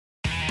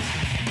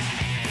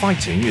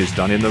fighting is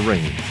done in the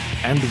ring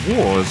and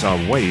wars are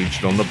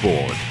waged on the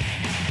board.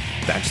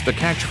 That's the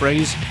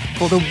catchphrase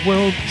for the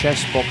World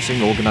Chess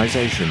Boxing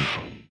Organization.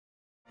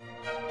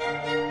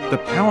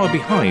 The power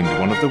behind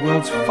one of the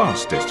world's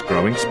fastest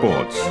growing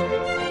sports.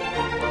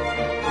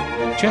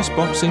 Chess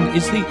boxing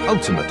is the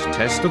ultimate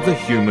test of the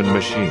human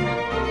machine,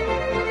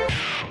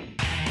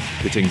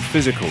 pitting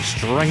physical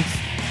strength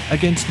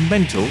against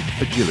mental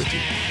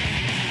agility.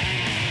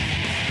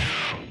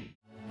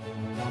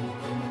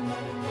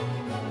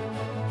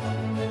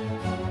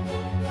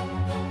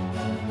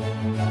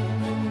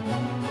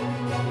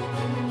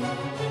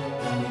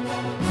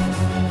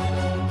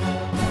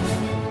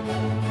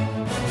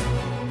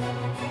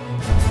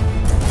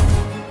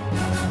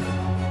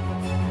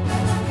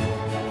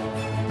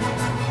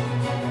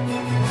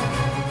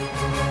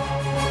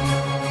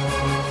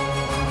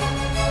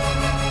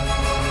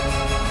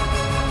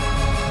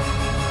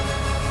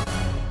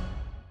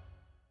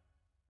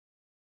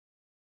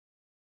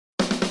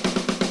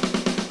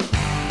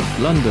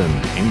 London,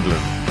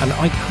 England, an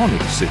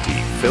iconic city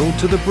filled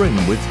to the brim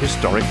with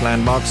historic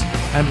landmarks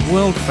and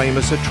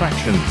world-famous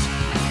attractions,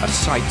 a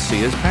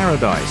sightseer's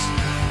paradise,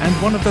 and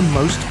one of the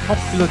most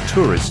popular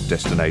tourist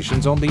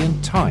destinations on the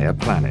entire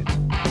planet.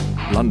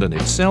 London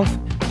itself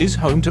is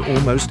home to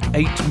almost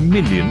 8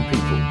 million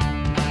people,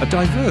 a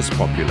diverse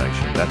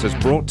population that has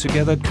brought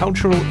together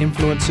cultural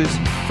influences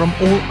from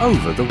all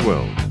over the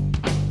world.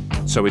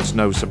 So it's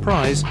no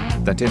surprise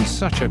that in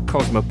such a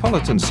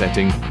cosmopolitan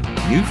setting,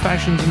 new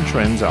fashions and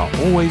trends are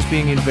always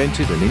being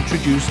invented and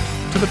introduced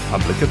to the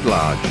public at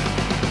large.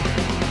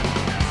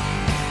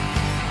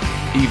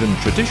 Even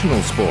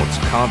traditional sports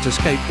can't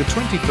escape the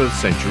 21st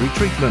century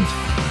treatment.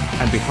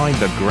 And behind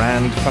the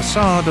grand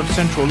facade of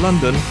central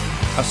London,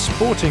 a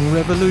sporting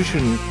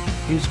revolution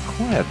is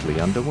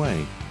quietly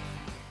underway.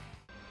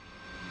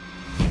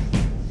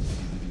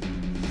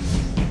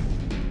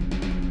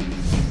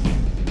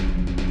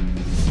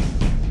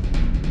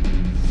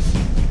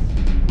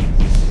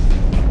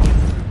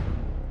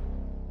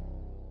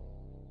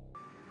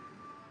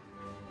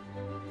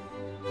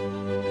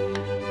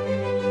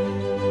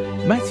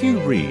 Matthew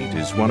Reed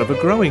is one of a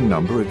growing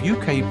number of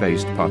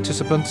UK-based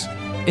participants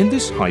in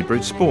this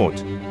hybrid sport.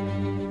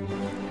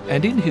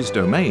 And in his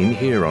domain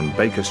here on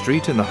Baker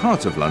Street in the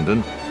heart of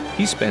London,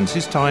 he spends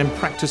his time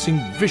practicing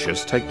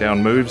vicious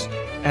takedown moves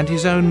and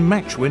his own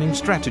match-winning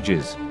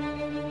strategies.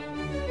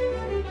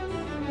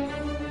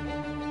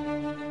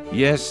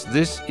 Yes,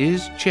 this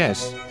is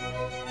chess,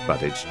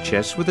 but it's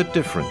chess with a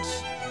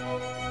difference.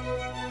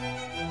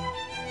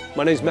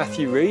 My name's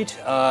Matthew Reed.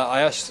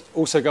 I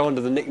also go under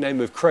the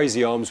nickname of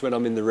Crazy Arms when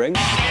I'm in the ring.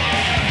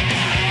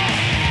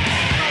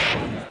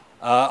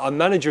 I'm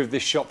manager of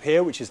this shop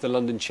here, which is the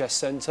London Chess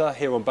Centre,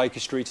 here on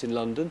Baker Street in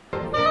London.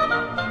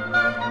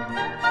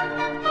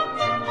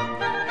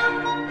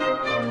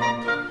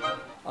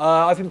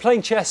 I've been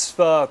playing chess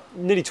for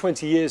nearly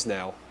 20 years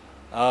now,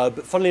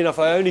 but funnily enough,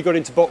 I only got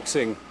into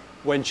boxing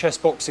when chess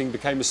boxing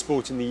became a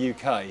sport in the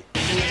UK.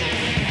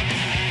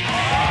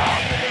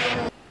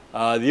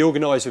 The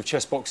organiser of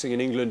chess boxing in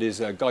England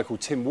is a guy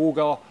called Tim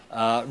Walgar.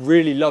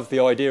 Really loved the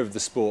idea of the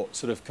sport,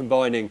 sort of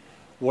combining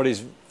what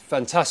is a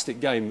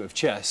fantastic game of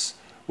chess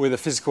with a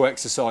physical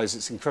exercise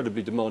that's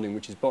incredibly demanding,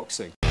 which is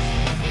boxing.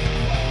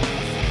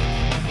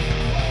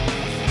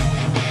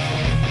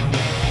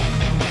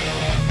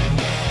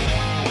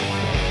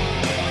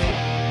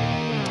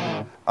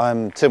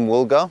 I'm Tim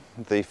Walgar,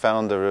 the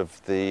founder of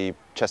the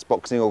Chess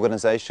Boxing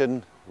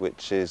Organisation,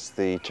 which is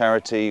the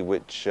charity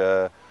which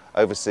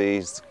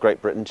oversees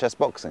Great Britain chess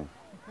boxing.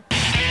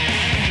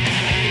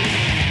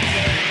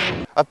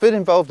 I've been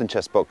involved in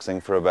chess boxing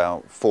for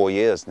about 4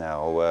 years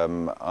now.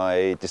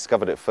 I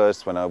discovered it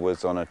first when I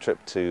was on a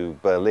trip to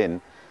Berlin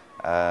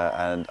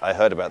and I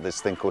heard about this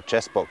thing called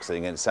chess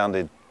boxing and it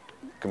sounded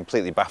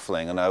completely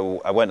baffling, and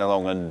I went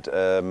along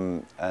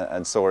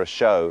and saw a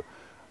show.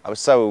 I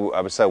was so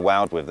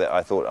wowed with it,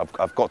 I thought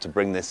I've got to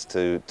bring this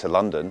to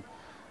London,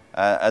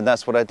 and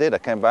that's what I did. I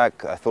came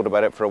back, I thought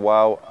about it for a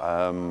while.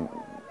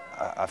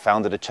 I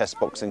founded a chess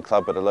boxing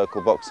club at a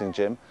local boxing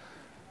gym,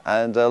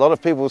 and a lot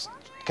of people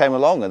came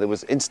along, and it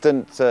was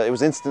instant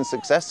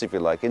success, if you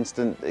like.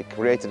 It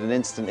created an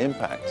instant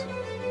impact.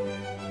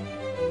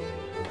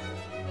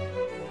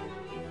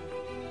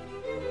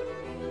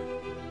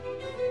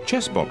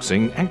 Chess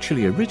boxing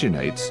actually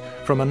originates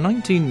from a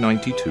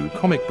 1992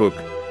 comic book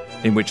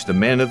in which the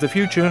men of the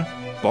future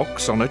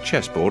box on a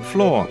chessboard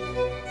floor.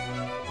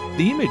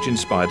 The image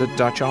inspired a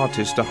Dutch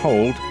artist to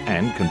hold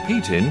and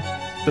compete in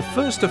the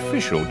first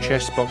official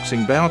chess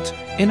boxing bout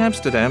in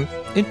Amsterdam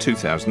in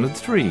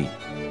 2003.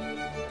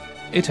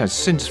 It has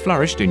since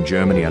flourished in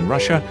Germany and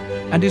Russia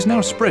and is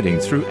now spreading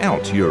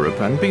throughout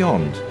Europe and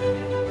beyond.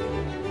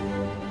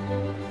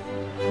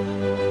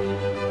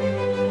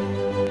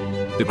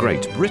 The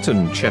Great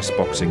Britain Chess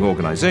Boxing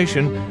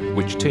Organisation,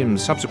 which Tim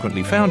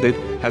subsequently founded,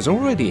 has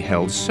already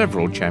held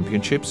several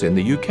championships in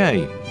the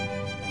UK.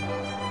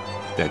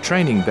 Their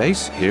training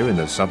base here in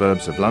the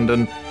suburbs of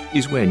London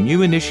is where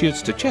new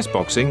initiates to chess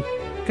boxing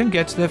can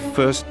get their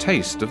first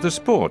taste of the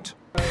sport.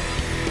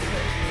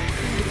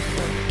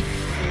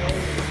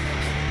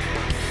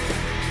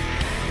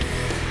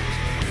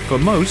 For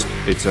most,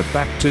 it's a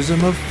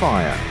baptism of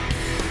fire,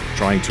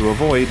 trying to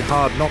avoid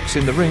hard knocks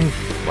in the ring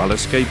while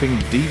escaping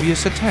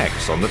devious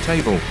attacks on the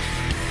table.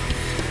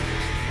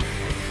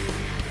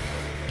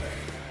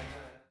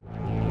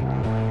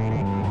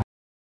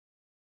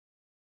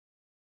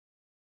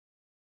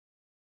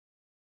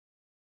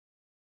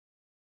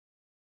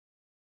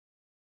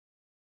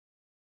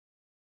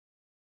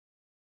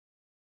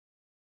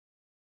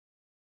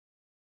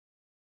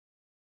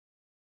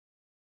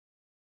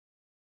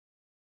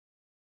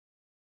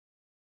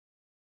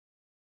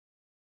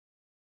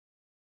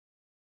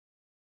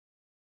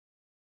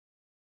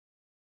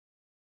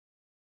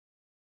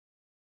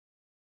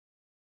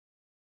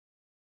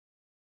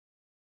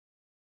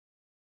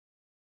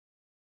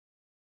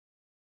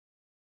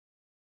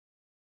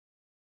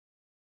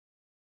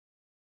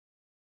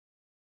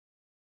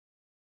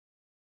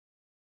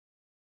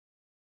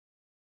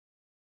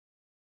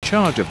 In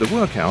charge of the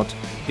workout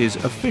is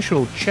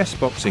official chess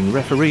boxing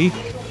referee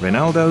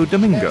Ronaldo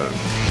Domingo.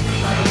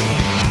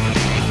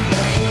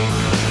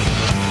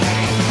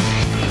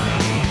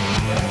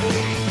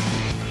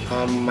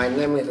 My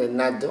name is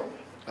Ronaldo,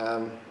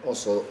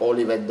 also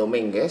Oliver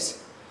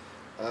Dominguez,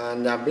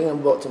 and I've been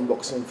involved in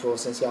boxing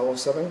since I was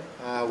 7,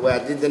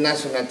 where I did the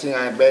national team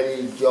at a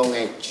very young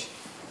age.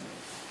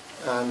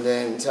 And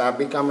then so I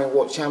became a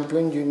world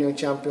champion, junior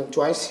champion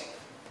twice.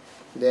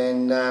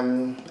 Then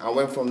I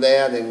went from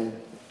there,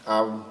 then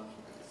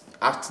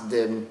after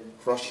the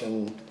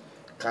Russian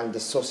kind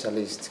of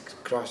socialist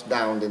crashed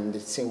down, then the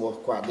thing was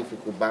quite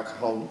difficult back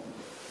home.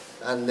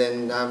 And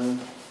then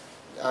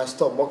I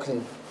stopped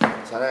boxing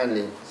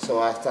suddenly, so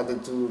I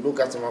started to look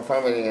after my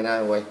family in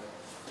that way.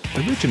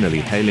 Originally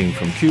hailing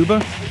from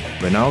Cuba,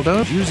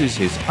 Ronaldo uses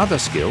his other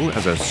skill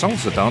as a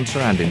salsa dancer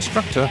and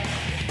instructor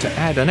to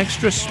add an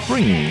extra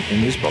spring in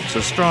his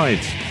boxer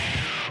strides.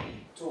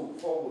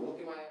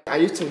 I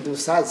used to do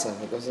salsa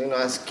because, you know,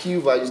 as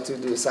Cuba I used to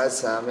do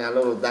salsa. I mean, a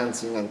lot of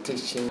dancing and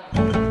teaching.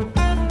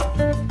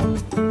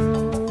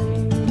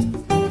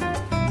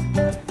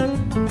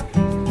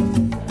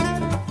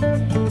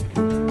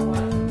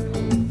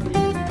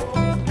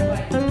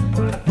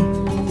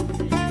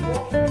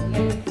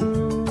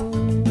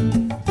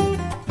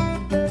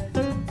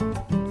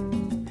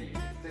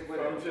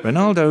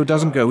 Ronaldo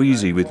doesn't go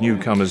easy with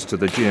newcomers to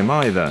the gym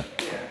either.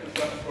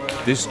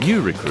 This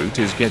new recruit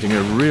is getting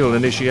a real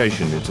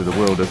initiation into the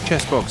world of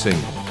chess boxing.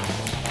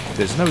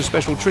 There's no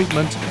special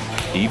treatment,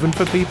 even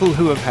for people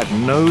who have had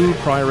no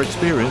prior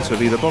experience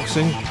of either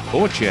boxing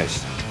or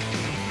chess.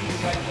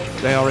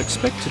 They are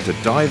expected to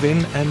dive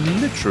in and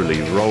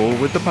literally roll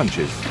with the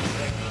punches.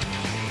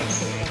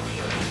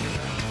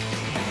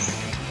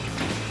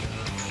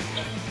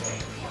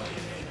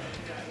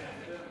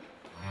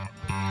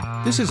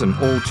 This is an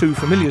all too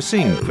familiar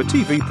scene for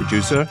TV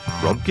producer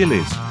Rob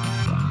Gillies.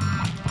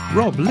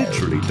 Rob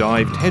literally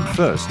dived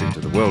headfirst into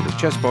the world of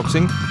chess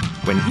boxing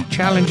when he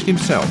challenged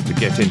himself to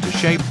get into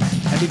shape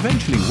and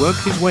eventually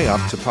worked his way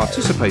up to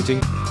participating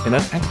in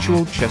an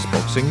actual chess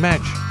boxing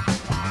match.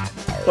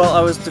 Well, I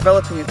was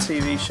developing a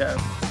TV show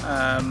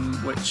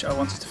which I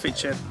wanted to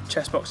feature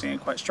chess boxing in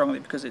quite strongly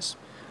because it's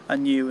a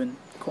new and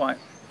quite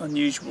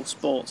unusual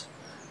sport,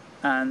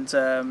 and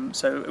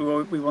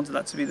so we wanted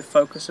that to be the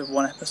focus of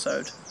one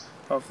episode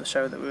of the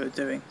show that we were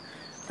doing.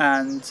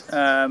 And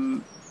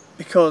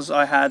because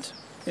I had,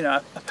 you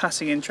know, a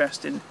passing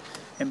interest in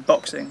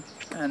boxing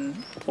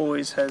and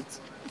always had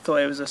thought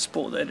it was a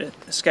sport that had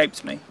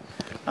escaped me,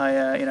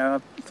 I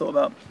thought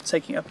about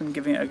taking it up and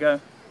giving it a go.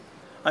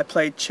 I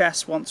played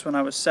chess once when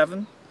I was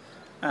 7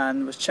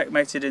 and was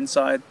checkmated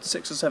inside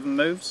 6 or 7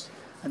 moves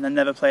and then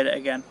never played it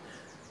again.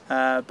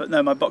 But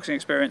no, my boxing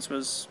experience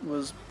was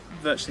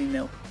virtually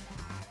nil.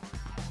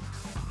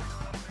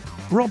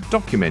 Rob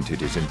documented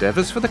his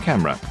endeavours for the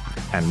camera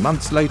and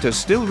months later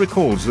still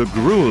recalls the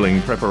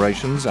gruelling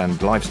preparations and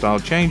lifestyle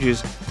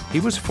changes he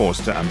was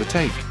forced to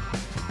undertake.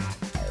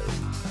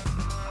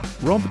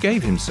 Rob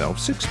gave himself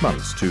 6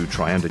 months to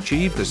try and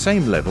achieve the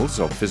same levels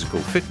of physical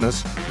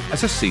fitness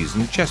as a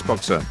seasoned chess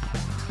boxer.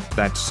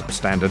 That's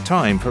standard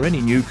time for any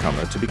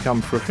newcomer to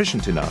become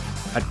proficient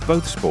enough at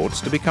both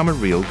sports to become a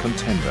real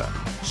contender.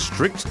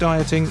 Strict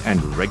dieting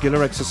and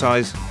regular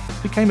exercise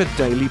became a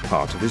daily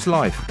part of his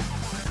life.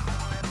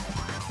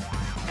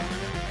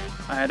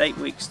 I had 8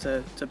 weeks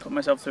to put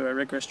myself through a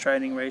rigorous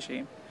training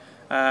regime.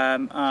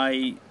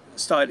 I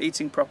started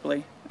eating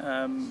properly,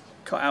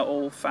 cut out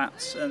all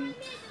fats and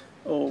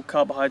all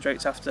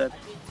carbohydrates after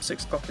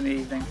 6 o'clock in the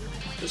evening.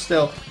 But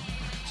still,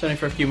 it's only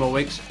for a few more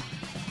weeks.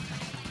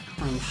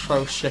 I'm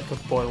so sick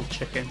of boiled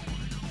chicken.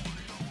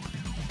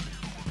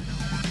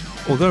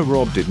 Although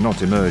Rob did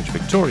not emerge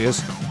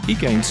victorious, he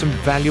gained some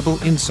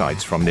valuable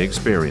insights from the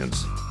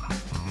experience.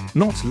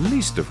 Not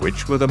least of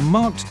which were the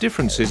marked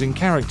differences in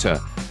character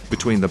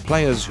between the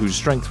players whose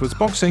strength was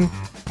boxing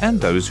and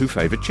those who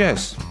favoured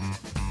chess.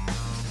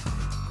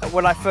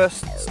 When I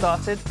first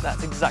started,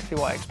 that's exactly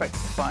what I expected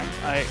to find.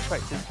 I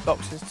expected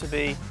boxers to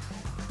be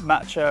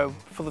macho,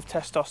 full of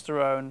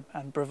testosterone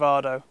and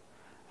bravado,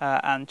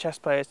 and chess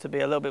players to be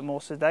a little bit more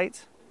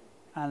sedate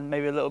and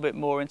maybe a little bit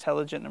more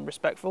intelligent and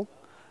respectful.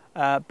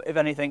 But if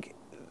anything,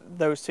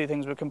 those two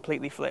things were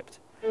completely flipped.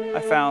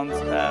 I found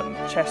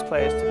chess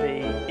players to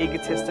be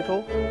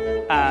egotistical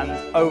and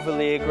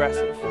overly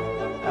aggressive.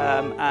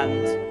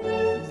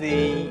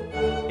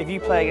 If you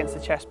play against a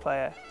chess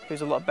player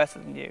who's a lot better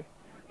than you,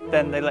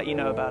 then they let you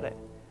know about it.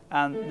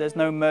 And there's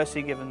no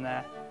mercy given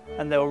there,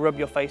 and they'll rub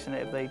your face in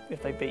it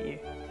if they beat you.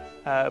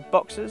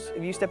 Boxers,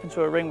 if you step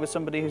into a ring with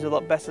somebody who's a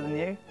lot better than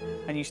you,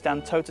 and you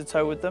stand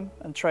toe-to-toe with them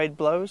and trade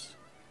blows,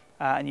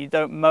 and you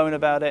don't moan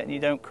about it and you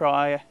don't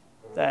cry,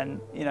 then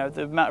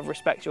the amount of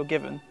respect you're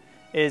given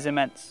is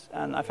immense.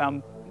 And I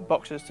found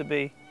boxers to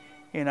be,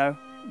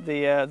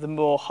 the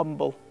more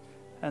humble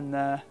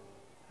and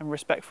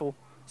respectful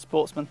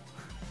sportsmen.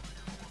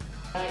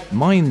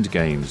 Mind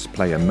games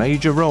play a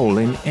major role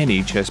in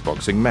any chess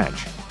boxing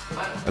match,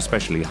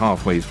 especially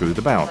halfway through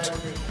the bout,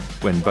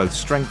 when both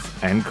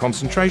strength and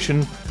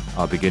concentration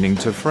are beginning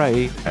to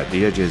fray at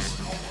the edges.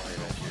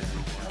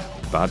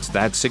 But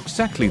that's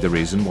exactly the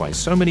reason why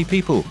so many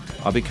people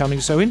are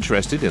becoming so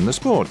interested in the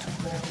sport.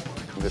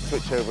 The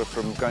switch over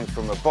from going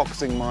from a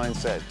boxing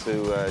mindset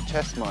to a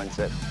chess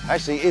mindset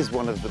actually is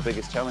one of the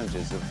biggest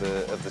challenges of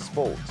the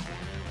sport.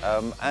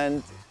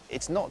 And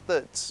it's not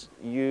that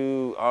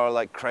you are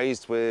like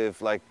crazed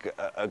with like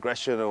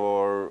aggression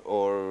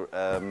or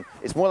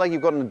it's more like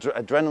you've got an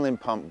adrenaline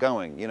pump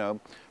going,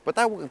 But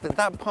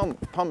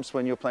that pumps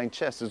when you're playing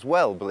chess as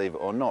well, believe it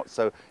or not.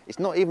 So it's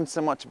not even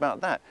so much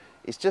about that.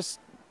 It's just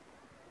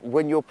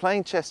when you're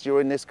playing chess,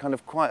 you're in this kind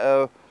of quite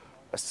a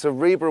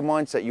cerebral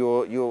mindset.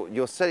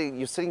 You're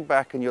sitting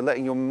back and you're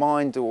letting your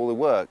mind do all the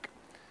work.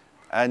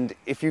 And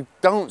if you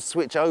don't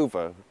switch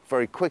over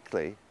very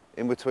quickly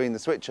in between the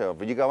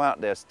switchover, you go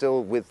out there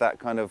still with that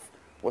kind of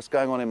what's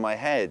going on in my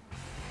head,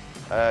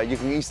 you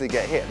can easily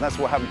get hit. And that's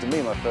what happened to me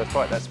in my first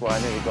fight. That's why I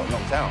nearly got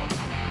knocked out.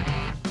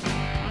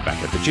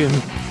 Back at the gym,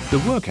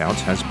 the workout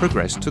has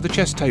progressed to the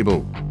chess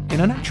table. In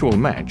an actual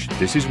match,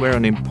 this is where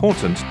an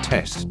important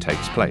test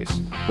takes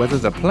place. Whether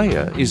the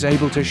player is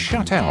able to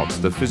shut out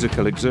the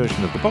physical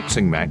exertion of the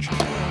boxing match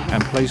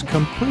and place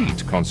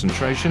complete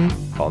concentration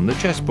on the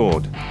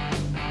chessboard.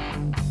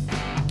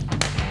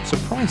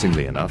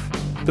 Surprisingly enough,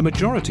 the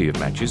majority of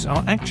matches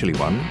are actually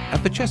won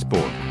at the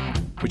chessboard,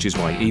 which is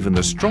why even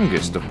the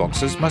strongest of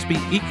boxers must be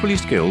equally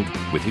skilled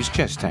with his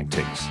chess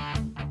tactics.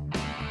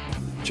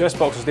 Chess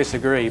boxers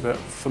disagree, but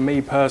for me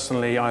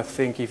personally, I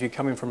think if you're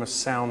coming from a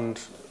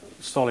sound,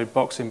 solid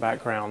boxing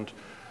background,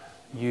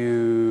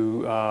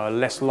 you are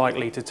less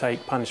likely to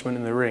take punishment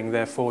in the ring,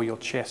 therefore your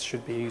chess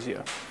should be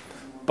easier.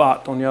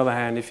 But on the other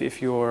hand,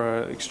 if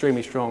you're an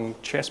extremely strong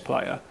chess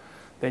player,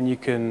 then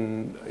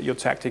your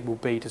tactic will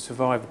be to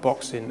survive the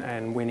boxing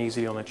and win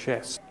easily on a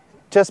chess.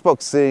 Chess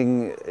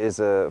boxing is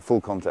a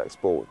full contact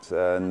sport,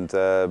 and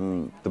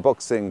the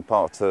boxing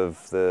part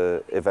of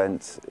the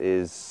event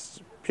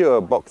is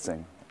pure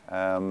boxing.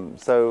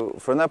 So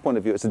from that point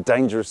of view, it's a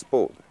dangerous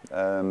sport,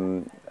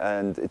 and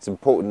it's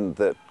important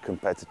that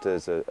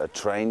competitors are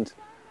trained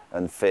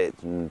and fit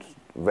and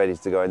ready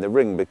to go in the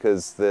ring,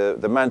 because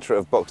the mantra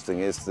of boxing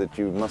is that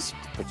you must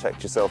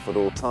protect yourself at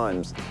all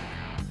times.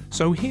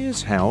 So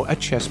here's how a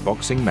chess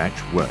boxing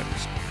match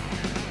works.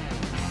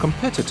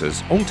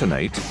 Competitors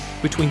alternate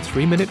between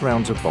 3-minute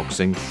rounds of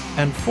boxing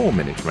and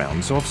 4-minute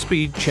rounds of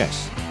speed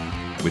chess,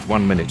 with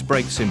 1-minute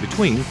breaks in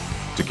between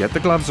to get the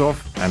gloves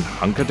off and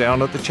hunker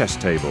down at the chess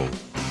table.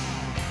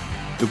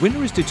 The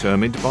winner is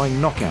determined by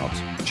knockout,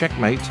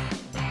 checkmate,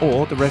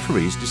 or the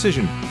referee's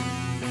decision.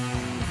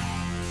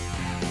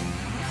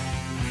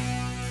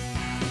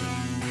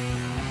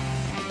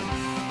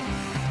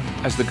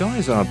 As the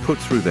guys are put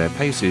through their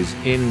paces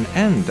in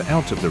and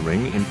out of the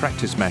ring in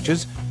practice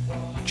matches,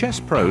 chess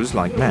pros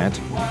like Matt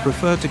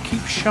prefer to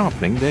keep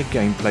sharpening their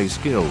gameplay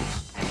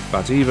skills.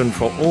 But even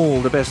for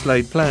all the best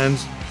laid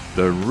plans,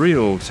 the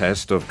real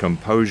test of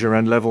composure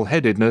and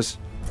level-headedness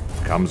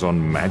comes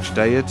on match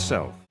day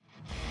itself.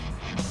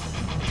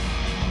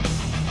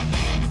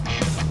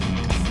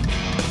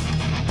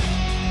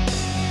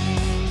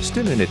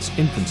 Still in its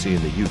infancy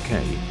in the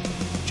UK,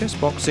 chess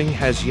boxing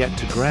has yet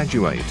to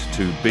graduate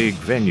to big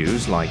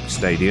venues like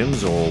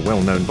stadiums or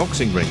well-known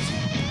boxing rings.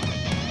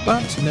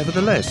 But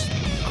nevertheless,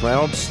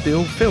 crowds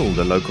still fill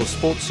the local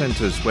sports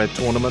centres where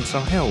tournaments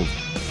are held,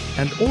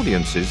 and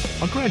audiences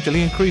are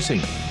gradually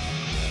increasing.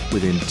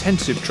 With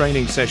intensive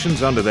training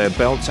sessions under their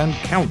belts and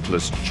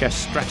countless chess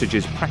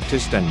strategies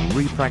practiced and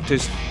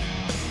re-practiced,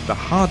 the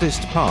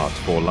hardest part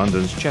for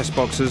London's chess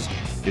boxers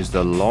is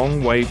the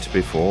long wait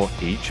before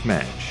each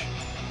match.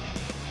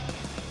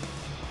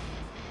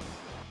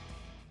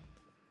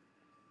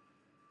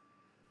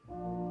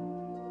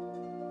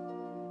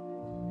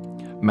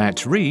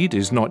 Matt Reed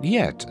is not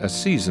yet a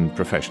seasoned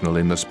professional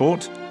in the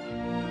sport,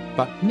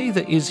 but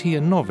neither is he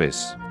a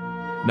novice.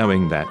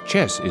 Knowing that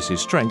chess is his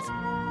strength,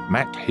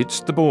 Matt hits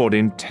the board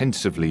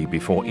intensively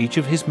before each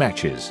of his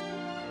matches,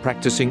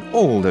 practicing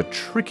all the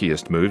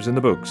trickiest moves in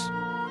the books.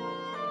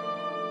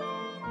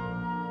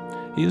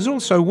 He is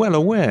also well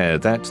aware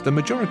that the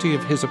majority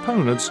of his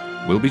opponents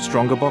will be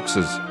stronger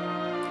boxers,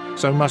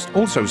 so must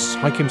also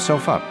psych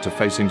himself up to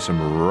facing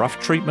some rough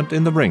treatment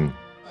in the ring.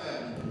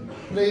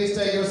 please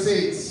take your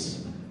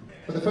seats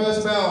for the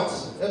first bout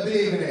of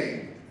the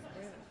evening.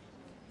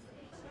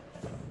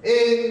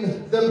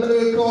 In the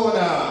blue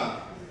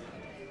corner,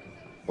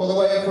 all the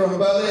way from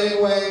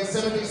Berlin, weighing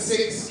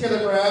 76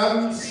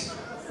 kilograms,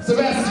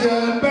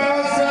 Sebastian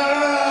Berselt!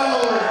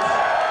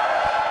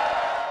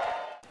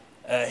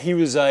 He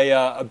was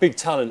a big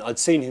talent. I'd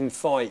seen him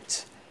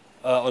fight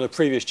on a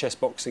previous chess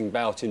boxing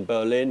bout in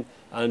Berlin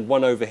and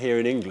one over here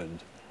in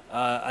England.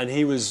 And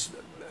he was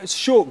a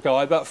short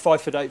guy, about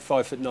 5'8",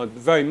 5'9", but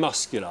very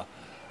muscular.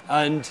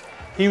 And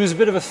he was a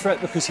bit of a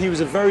threat because he was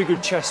a very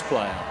good chess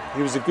player.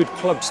 He was a good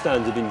club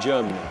standard in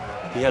Germany.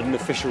 He had an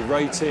official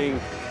rating,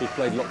 he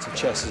played lots of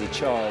chess as a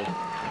child,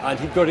 and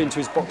he got into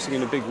his boxing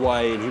in a big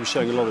way, and he was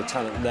showing a lot of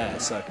talent there.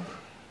 So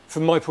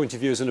from my point of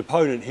view as an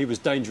opponent, he was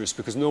dangerous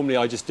because normally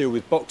I just deal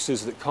with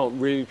boxers that can't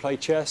really play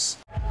chess.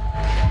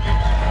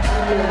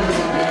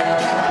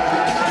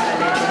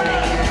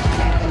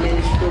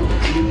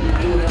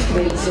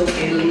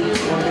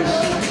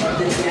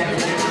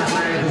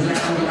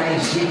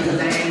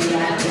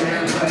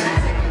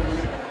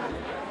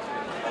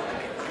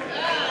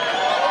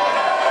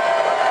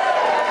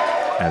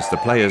 As the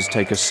players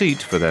take a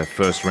seat for their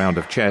first round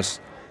of chess,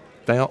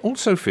 they are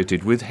also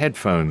fitted with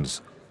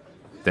headphones,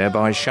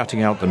 thereby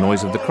shutting out the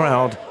noise of the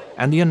crowd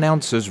and the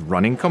announcers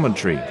running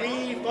commentary.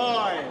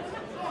 D5.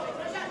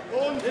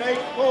 Pawn take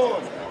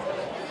pawn.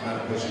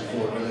 And pushing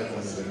forward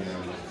relentlessly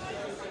now.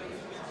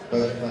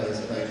 Both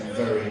players playing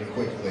very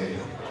quickly.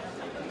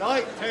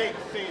 Knight takes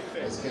c6.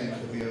 This game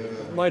could be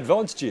over. My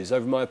advantages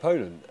over my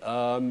opponent,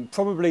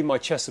 probably my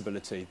chess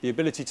ability, the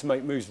ability to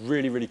make moves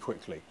really, really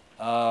quickly.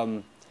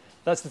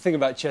 That's the thing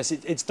about chess,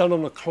 it's done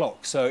on a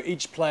clock, so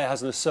each player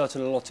has a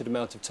certain allotted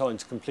amount of time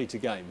to complete a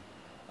game.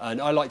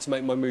 And I like to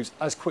make my moves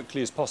as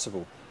quickly as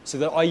possible, so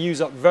that I use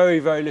up very,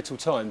 very little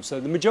time. So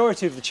the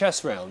majority of the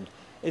chess round,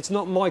 it's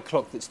not my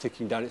clock that's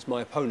ticking down, it's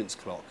my opponent's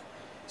clock.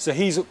 So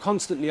he's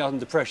constantly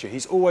under pressure,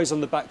 he's always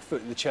on the back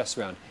foot in the chess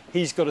round.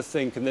 He's got to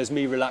think, and there's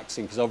me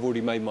relaxing because I've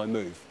already made my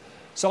move.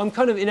 So I'm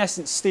kind of, in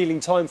essence,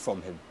 stealing time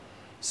from him.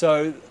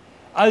 So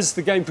as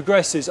the game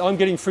progresses, I'm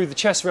getting through the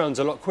chess rounds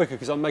a lot quicker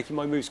because I'm making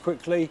my moves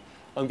quickly.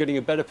 I'm getting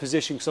a better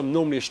position because I'm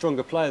normally a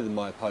stronger player than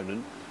my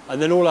opponent. And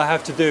then all I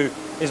have to do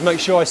is make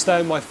sure I stay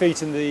on my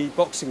feet in the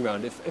boxing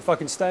round. If I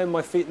can stay on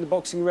my feet in the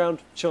boxing round,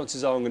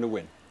 chances are I'm going to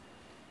win.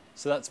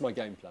 So that's my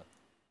game plan.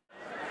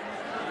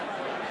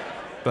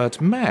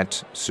 But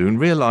Matt soon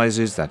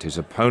realises that his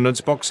opponent's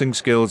boxing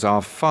skills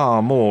are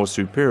far more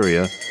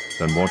superior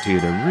than what he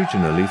had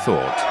originally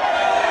thought.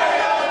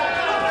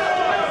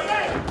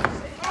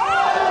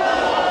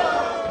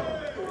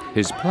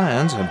 His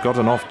plans have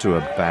gotten off to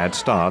a bad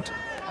start,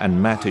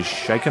 and Matt is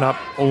shaken up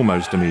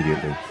almost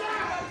immediately.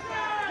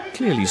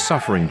 Clearly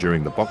suffering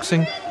during the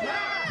boxing,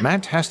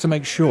 Matt has to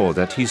make sure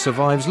that he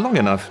survives long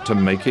enough to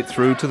make it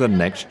through to the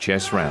next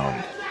chess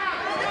round.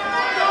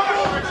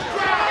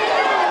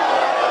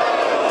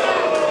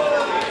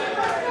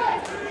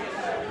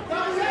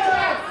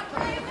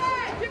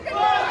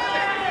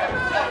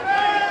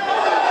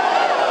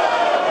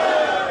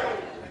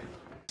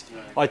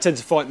 I tend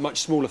to fight much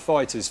smaller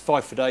fighters,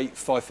 5'8",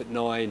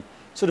 5'9",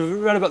 sort of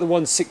around about the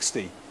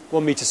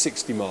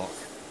 1m60 mark.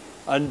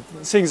 And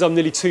seeing as I'm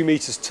nearly 2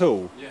 metres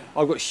tall,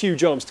 I've got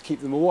huge arms to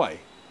keep them away.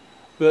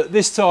 But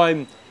this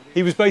time,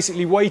 he was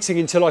basically waiting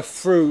until I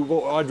threw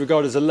what I'd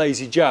regard as a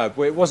lazy jab,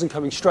 where it wasn't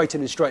coming straight in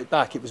and straight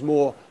back, it was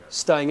more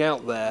staying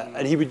out there.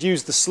 And he would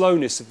use the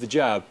slowness of the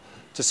jab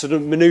to sort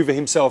of manoeuvre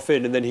himself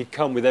in, and then he'd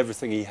come with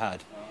everything he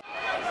had.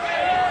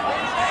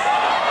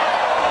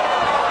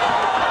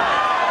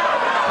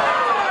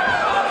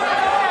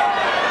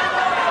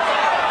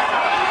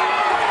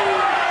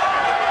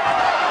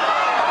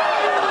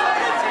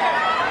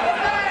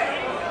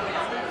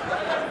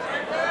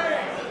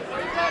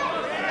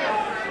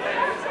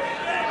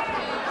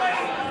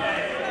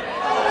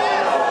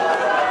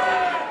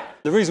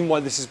 The reason why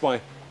this is my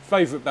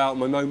favourite bout,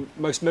 my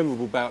most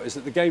memorable bout, is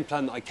that the game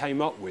plan that I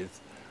came up with,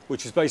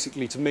 which was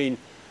basically to mean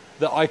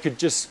that I could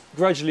just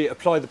gradually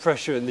apply the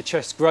pressure in the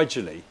chest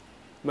gradually,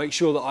 make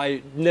sure that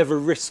I never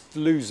risked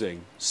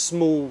losing,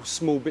 small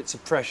bits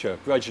of pressure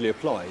gradually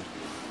applied.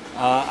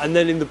 And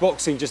then in the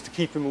boxing, just to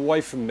keep him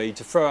away from me,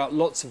 to throw out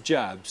lots of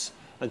jabs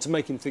and to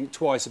make him think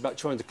twice about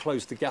trying to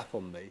close the gap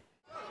on me.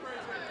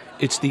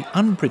 It's the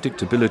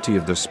unpredictability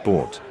of the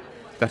sport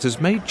that has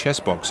made chess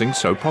boxing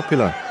so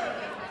popular.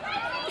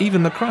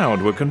 Even the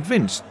crowd were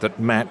convinced that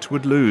Matt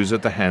would lose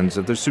at the hands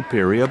of the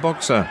superior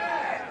boxer.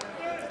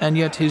 And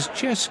yet his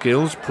chess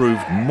skills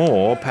proved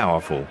more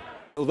powerful.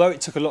 Although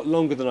it took a lot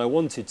longer than I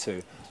wanted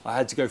to, I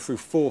had to go through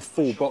 4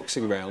 full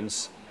boxing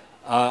rounds.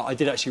 I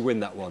did actually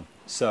win that one,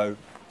 so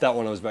that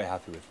one I was very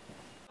happy with.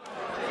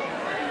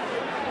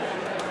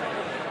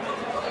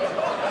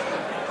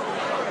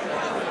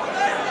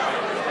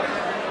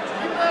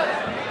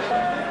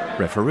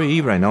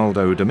 Referee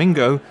Reynaldo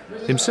Domingo,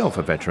 himself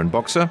a veteran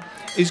boxer,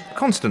 is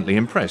constantly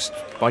impressed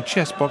by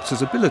chess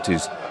boxers'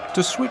 abilities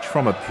to switch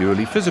from a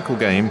purely physical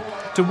game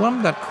to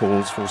one that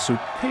calls for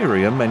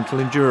superior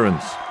mental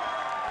endurance.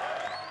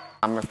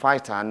 I'm a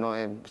fighter, I'm not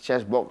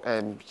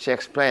a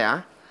chess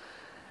player.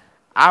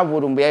 I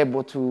wouldn't be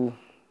able to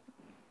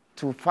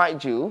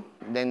fight you,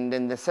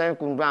 then the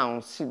second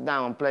round, sit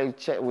down and play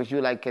chess with you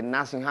like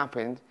nothing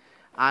happened.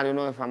 I don't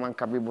know if I'm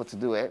capable to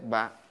do it,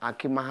 but I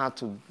keep my heart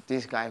to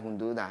this guy who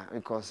do that,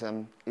 because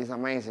it's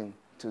amazing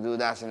to do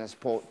that in a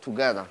sport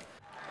together.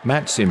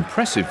 Matt's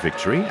impressive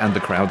victory and the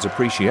crowd's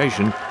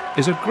appreciation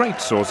is a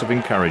great source of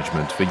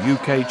encouragement for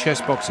UK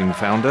chess boxing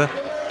founder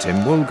Tim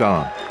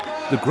Woolgar.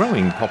 The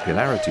growing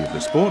popularity of the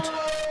sport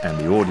and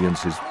the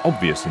audience's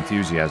obvious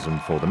enthusiasm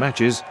for the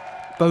matches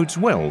bodes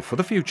well for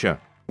the future.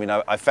 I mean,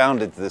 I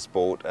founded the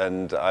sport,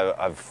 and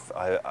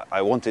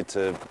I wanted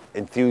to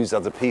enthuse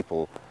other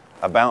people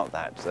about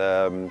that.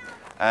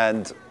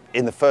 And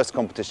in the first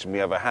competition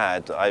we ever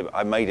had,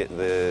 I made it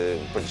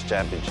the British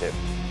Championship.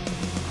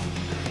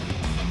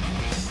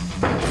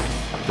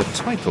 The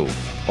title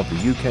of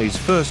the UK's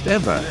first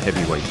ever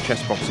heavyweight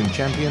chess boxing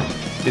champion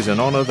is an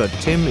honour that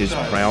Tim is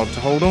proud to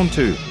hold on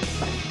to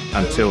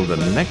until the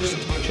next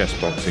chess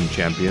boxing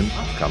champion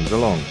comes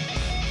along.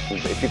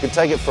 If you could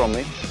take it from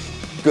me,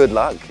 good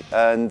luck,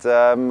 and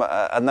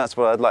that's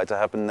what I'd like to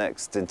happen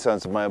next in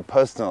terms of my own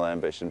personal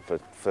ambition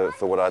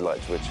for what I'd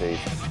like to achieve.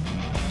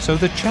 So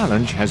the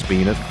challenge has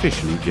been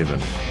officially given.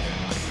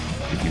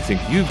 If you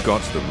think you've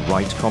got the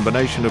right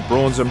combination of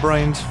brawns and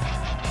brains,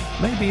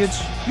 maybe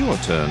it's your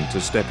turn to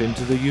step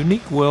into the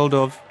unique world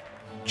of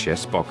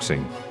chess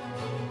boxing.